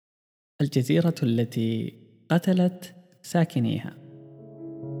الجزيرة التي قتلت ساكنيها.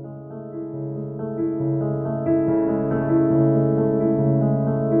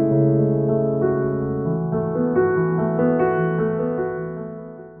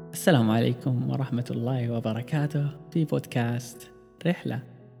 السلام عليكم ورحمة الله وبركاته. في بودكاست رحلة.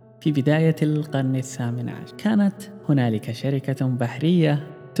 في بداية القرن 18 كانت هنالك شركة بحرية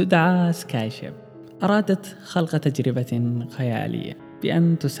تدعى سكاي أرادت خلق تجربة خيالية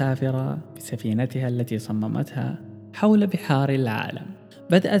بأن تسافر بسفينتها التي صممتها حول بحار العالم.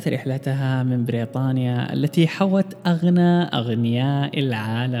 بدأت رحلتها من بريطانيا التي حوت أغنى أغنياء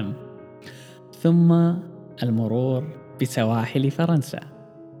العالم، ثم المرور بسواحل فرنسا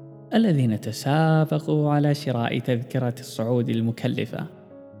الذين تسابقوا على شراء تذكرة الصعود المكلفة،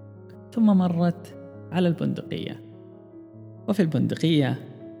 ثم مرت على البندقية. وفي البندقية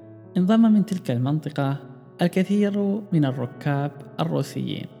انضم من تلك المنطقة الكثير من الركاب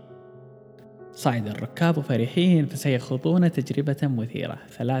الروسيين. صعد الركاب فرحين فسيخوضون تجربة مثيرة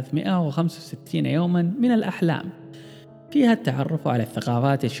 365 يوما من الأحلام، فيها التعرف على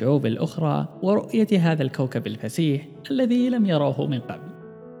ثقافات الشعوب الأخرى ورؤية هذا الكوكب الفسيح الذي لم يروه من قبل.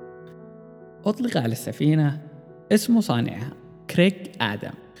 أطلق على السفينة اسم صانعها كريغ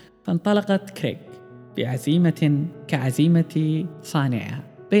آدم، فانطلقت كريغ بعزيمة كعزيمة صانعها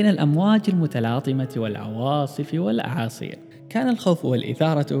بين الأمواج المتلاطمة والعواصف والأعاصير. كان الخوف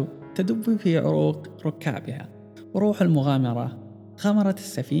والإثارة تدب في عروق ركابها، وروح المغامرة غمرت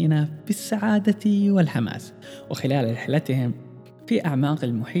السفينة بالسعادة والحماس. وخلال رحلتهم في أعماق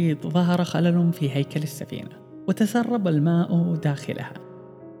المحيط ظهر خلل في هيكل السفينة وتسرب الماء داخلها،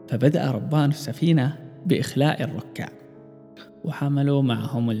 فبدأ ربان السفينة بإخلاء الركاب، وحملوا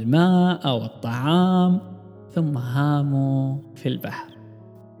معهم الماء والطعام، ثم هاموا في البحر.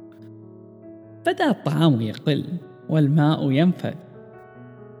 بدأ الطعام يقل والماء ينفد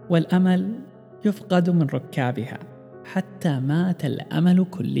والأمل يفقد من ركابها، حتى مات الأمل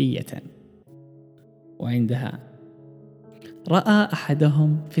كلية. وعندها رأى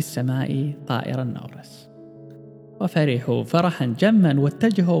أحدهم في السماء طائر النورس، وفرحوا فرحا جما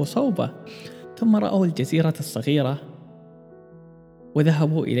واتجهوا صوبه، ثم رأوا الجزيرة الصغيرة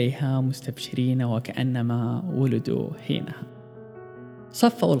وذهبوا إليها مستبشرين وكأنما ولدوا حينها.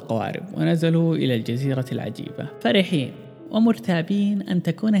 صفوا القوارب ونزلوا إلى الجزيرة العجيبة فرحين ومرتابين أن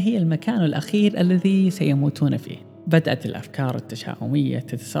تكون هي المكان الأخير الذي سيموتون فيه. بدأت الأفكار التشاؤمية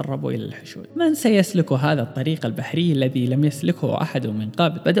تتسرب إلى الحشود. من سيسلك هذا الطريق البحري الذي لم يسلكه أحد من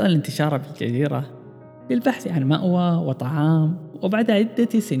قبل؟ بدأوا الانتشار بالجزيرة للبحث عن مأوى وطعام، وبعد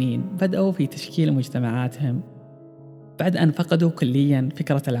عدة سنين بدأوا في تشكيل مجتمعاتهم بعد أن فقدوا كليا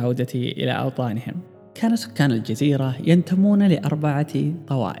فكرة العودة إلى أوطانهم. كان سكان الجزيرة ينتمون لأربعة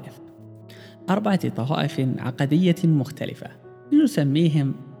طوائف عقدية مختلفة،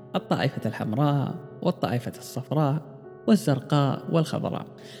 نسميهم الطائفة الحمراء والطائفة الصفراء والزرقاء والخضراء.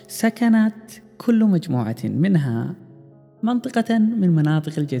 سكنت كل مجموعة منها منطقة من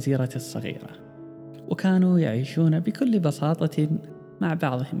مناطق الجزيرة الصغيرة، وكانوا يعيشون بكل بساطة مع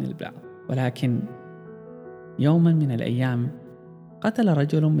بعضهم البعض. ولكن يوما من الأيام قتل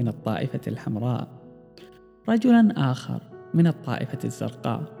رجل من الطائفة الحمراء رجلا آخر من الطائفة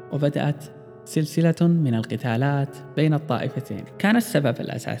الزرقاء، وبدأت سلسلة من القتالات بين الطائفتين. كان السبب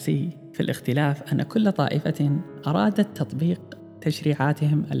الأساسي في الاختلاف أن كل طائفة أرادت تطبيق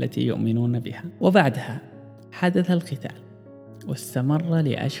تشريعاتهم التي يؤمنون بها. وبعدها حدث القتال، واستمر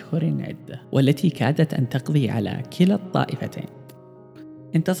لأشهر عدة، والتي كادت أن تقضي على كلا الطائفتين.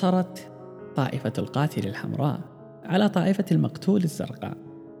 انتصرت طائفة القاتل الحمراء على طائفة المقتول الزرقاء،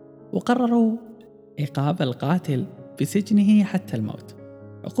 وقرروا عقاب القاتل بسجنه حتى الموت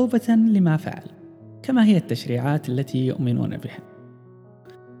عقوبة لما فعل، كما هي التشريعات التي يؤمنون بها.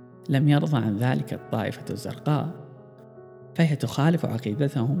 لم يرضى عن ذلك الطائفة الزرقاء، فهي تخالف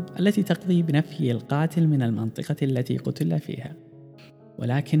عقيدتهم التي تقضي بنفي القاتل من المنطقة التي قتل فيها،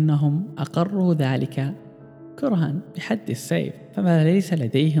 ولكنهم أقروا ذلك كرها بحد السيف، فما ليس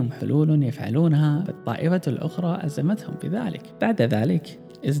لديهم حلول يفعلونها، فالطائفة الأخرى ألزمتهم بذلك. بعد ذلك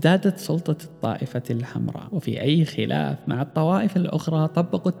ازدادت سلطة الطائفة الحمراء، وفي أي خلاف مع الطوائف الأخرى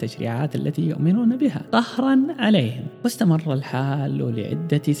طبقوا التشريعات التي يؤمنون بها قهرا عليهم. واستمر الحال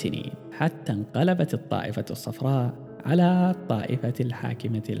لعدة سنين حتى انقلبت الطائفة الصفراء على الطائفة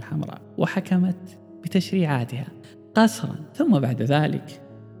الحاكمة الحمراء وحكمت بتشريعاتها قسرا، ثم بعد ذلك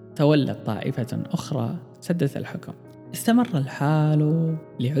تولت طائفة أخرى سدت الحكم. استمر الحال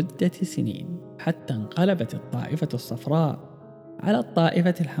لعدة سنين حتى انقلبت الطائفة الصفراء على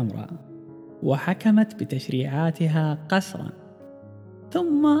الطائفة الحمراء وحكمت بتشريعاتها قسرا،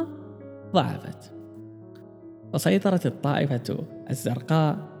 ثم ضعفت، وسيطرت الطائفة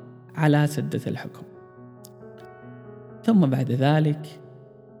الزرقاء على سدة الحكم. ثم بعد ذلك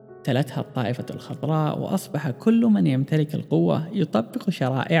تلتها الطائفة الخضراء، وأصبح كل من يمتلك القوة يطبق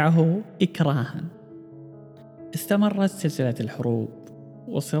شرائعه إكراها. استمرت سلسلة الحروب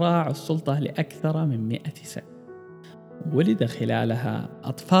وصراع السلطة لأكثر من 100 سنة، ولد خلالها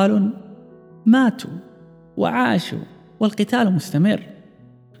أطفال ماتوا وعاشوا، والقتال مستمر،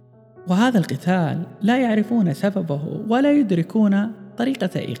 وهذا القتال لا يعرفون سببه ولا يدركون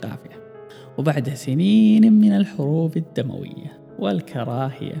طريقة إيقافه. وبعد سنين من الحروب الدموية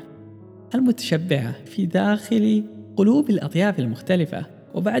والكراهية المتشبعة في داخل قلوب الأطياف المختلفة،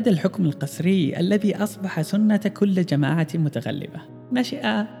 وبعد الحكم القسري الذي أصبح سنة كل جماعة متغلبة،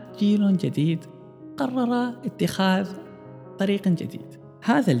 نشأ جيل جديد قرر اتخاذ طريق جديد.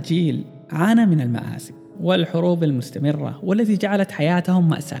 هذا الجيل عانى من المآسي والحروب المستمرة والتي جعلت حياتهم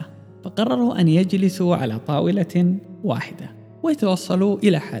مأساة، فقرروا أن يجلسوا على طاولة واحدة ويتوصلوا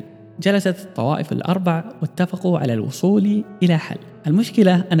إلى حل. جلست الطوائف الأربع واتفقوا على الوصول إلى حل.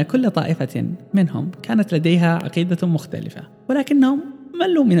 المشكلة أن كل طائفة منهم كانت لديها عقيدة مختلفة، ولكنهم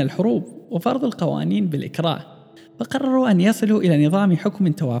ملوا من الحروب وفرض القوانين بالإكراه، فقرروا أن يصلوا إلى نظام حكم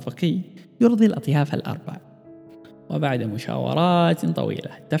توافقي يرضي الأطياف الأربع. وبعد مشاورات طويلة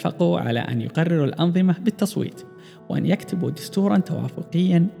اتفقوا على أن يقرروا الأنظمة بالتصويت، وأن يكتبوا دستورا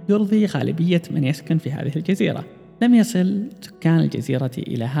توافقيا يرضي غالبية من يسكن في هذه الجزيرة. لم يصل سكان الجزيرة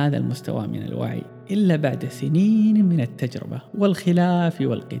إلى هذا المستوى من الوعي إلا بعد سنين من التجربة والخلاف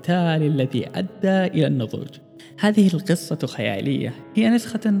والقتال الذي أدى إلى النضوج. هذه القصة خيالية، هي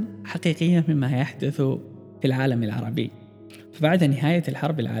نسخة حقيقية مما يحدث في العالم العربي. فبعد نهاية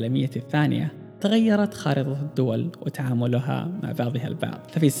الحرب العالمية الثانية تغيرت خارطة الدول وتعاملها مع بعضها البعض.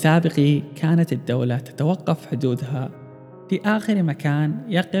 ففي السابق كانت الدولة تتوقف حدودها في آخر مكان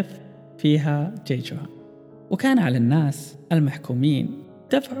يقف فيها جيشها، وكان على الناس المحكومين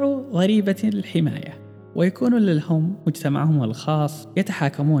دفع ضريبة الحماية، ويكون لهم مجتمعهم الخاص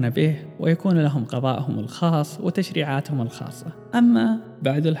يتحاكمون به، ويكون لهم قضاءهم الخاص وتشريعاتهم الخاصة. أما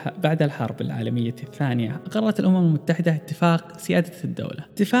بعد الحرب العالمية الثانية أقرت الأمم المتحدة اتفاق سيادة الدولة.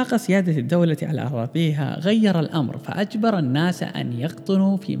 اتفاق سيادة الدولة على أراضيها غير الأمر، فأجبر الناس أن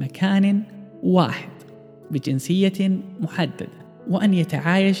يقطنوا في مكان واحد بجنسية محددة، وأن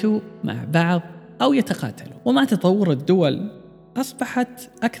يتعايشوا مع بعض أو يتقاتلوا. ومع تطور الدول أصبحت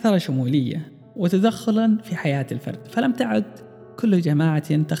أكثر شمولية وتدخلا في حياة الفرد، فلم تعد كل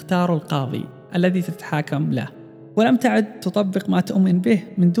جماعة تختار القاضي الذي تتحاكم له، ولم تعد تطبق ما تؤمن به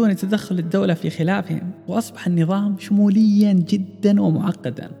من دون تدخل الدولة في خلافهم، وأصبح النظام شموليا جدا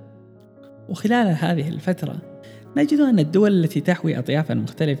ومعقدا. وخلال هذه الفترة نجد أن الدول التي تحوي أطيافا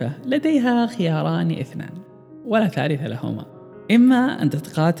مختلفة لديها خياران اثنان ولا ثالث لهما: إما أن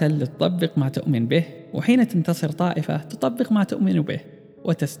تتقاتل لتطبق ما تؤمن به، وحين تنتصر طائفة تطبق ما تؤمن به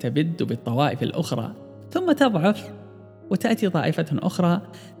وتستبد بالطوائف الأخرى، ثم تضعف وتأتي طائفة أخرى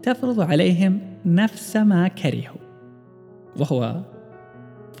تفرض عليهم نفس ما كرهوا، وهو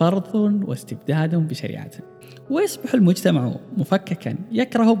فرض واستبداد بشريعة، ويصبح المجتمع مفككا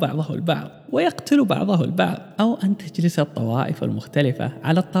يكره بعضه البعض ويقتل بعضه البعض. أو أن تجلس الطوائف المختلفة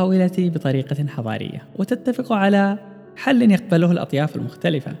على الطاولة بطريقة حضارية وتتفق على حل يقبله الأطياف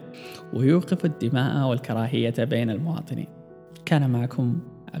المختلفة ويوقف الدماء والكراهية بين المواطنين. كان معكم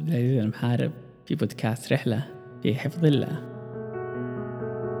عبد العزيز المحارب في بودكاست رحلة في حفظ الله.